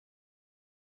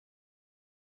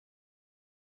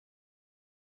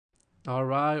All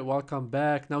right, welcome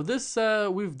back. Now this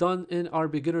we've done in our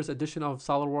beginners edition of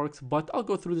SolidWorks, but I'll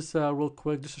go through this real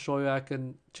quick just to show you I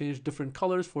can change different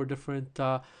colors for different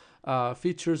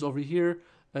features over here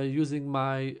using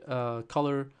my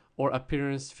color or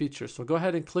appearance feature. So go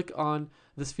ahead and click on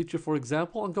this feature, for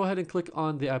example, and go ahead and click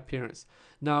on the appearance.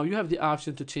 Now you have the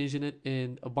option to changing it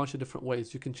in a bunch of different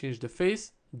ways. You can change the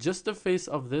face, just the face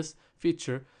of this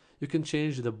feature. You can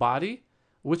change the body,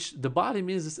 which the body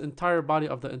means this entire body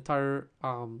of the entire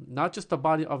not just the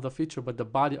body of the feature but the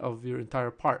body of your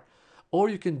entire part. Or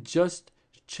you can just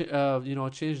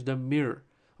change the mirror.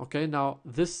 Okay, now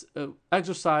this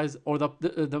exercise, or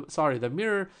the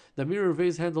mirror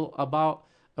vase handle about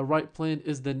a right plane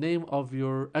is the name of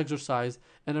your exercise.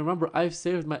 And remember, I've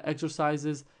saved my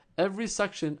exercises. Every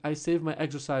section I save my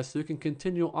exercise, so you can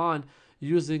continue on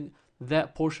using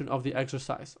that portion of the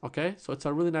exercise. Okay, so it's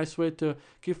a really nice way to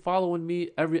keep following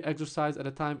me every exercise at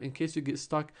a time in case you get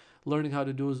stuck learning how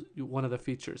to do one of the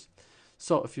features.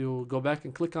 So if you go back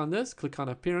and click on this, click on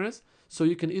appearance, so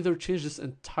you can either change this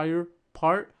entire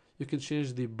part, you can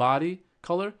change the body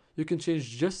color, you can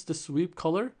change just the sweep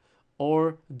color,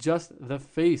 or just the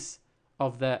face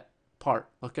of that part.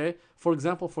 Okay, for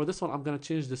example, for this one I'm going to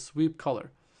change the sweep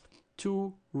color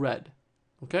to red.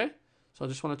 Okay, so I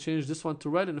just want to change this one to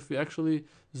red, and if we actually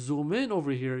zoom in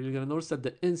over here, you're going to notice that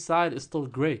the inside is still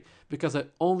gray because I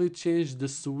only changed the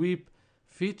sweep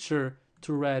feature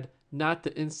to red, not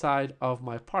the inside of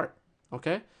my part.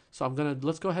 Okay, so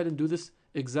let's go ahead and do this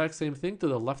exact same thing to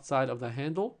the left side of the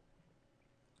handle.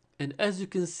 And as you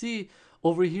can see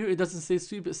over here, it doesn't say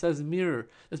sweep, it says mirror.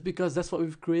 That's because that's what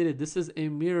we've created. This is a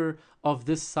mirror of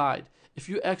this side. If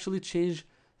you actually change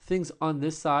things on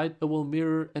this side, it will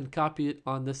mirror and copy it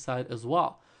on this side as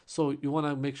well. So you want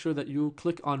to make sure that you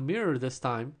click on mirror this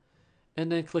time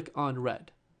and then click on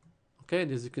red. Okay,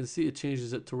 and as you can see, it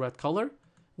changes it to red color.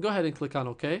 Go ahead and click on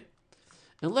OK.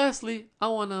 And lastly, I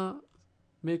want to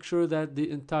make sure that the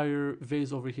entire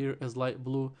vase over here is light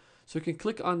blue. So you can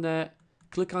click on that,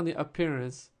 click on the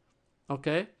appearance.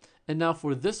 Okay, and now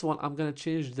for this one, I'm going to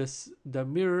change the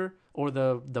mirror or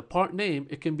the part name.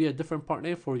 It can be a different part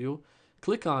name for you.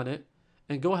 Click on it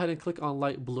and go ahead and click on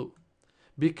light blue.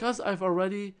 Because I've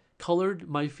already colored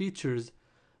my features,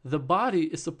 the body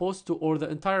is supposed to, or the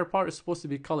entire part is supposed to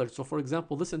be colored. So for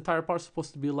example, this entire part is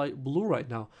supposed to be light blue right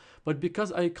now. But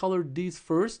because I colored these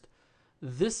first,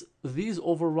 these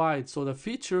override. So the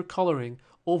feature coloring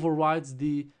overrides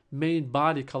the main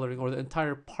body coloring or the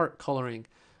entire part coloring,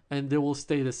 and they will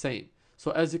stay the same. So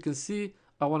as you can see,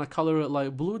 I want to color it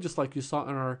light blue just like you saw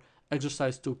in our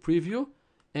exercise 2 preview.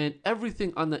 And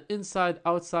everything on the inside,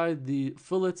 outside, the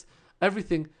fillets,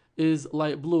 everything is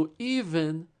light blue,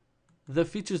 even the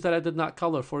features that I did not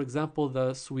color. For example,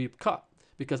 the sweep cut,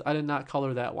 because I did not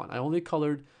color that one. I only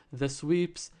colored the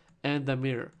sweeps and the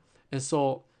mirror. And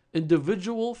so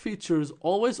individual features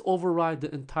always override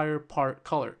the entire part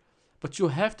color, but you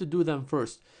have to do them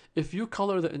first. If you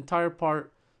color the entire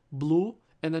part blue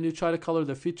and then you try to color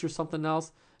the feature something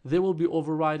else, they will be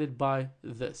overridden by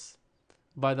this,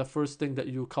 by the first thing that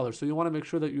you color. So you want to make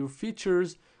sure that your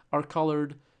features are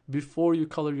colored before you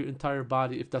color your entire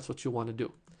body, if that's what you want to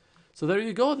do. So there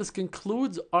you go. This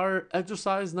concludes our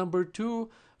exercise number 2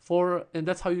 and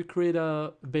that's how you create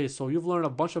a base. So you've learned a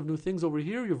bunch of new things over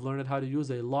here. You've learned how to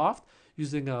use a loft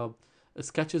using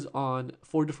sketches on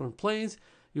 4 different planes.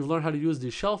 You've learned how to use the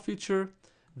shell feature,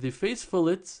 the face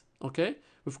fillets. Okay,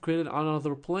 we've created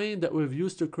another plane that we've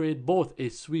used to create both a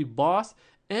sweep boss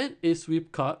and a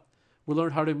sweep cut. We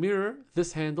learned how to mirror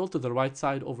this handle to the right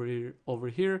side over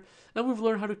here, and we've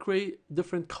learned how to create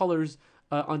different colors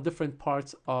on different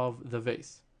parts of the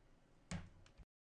vase.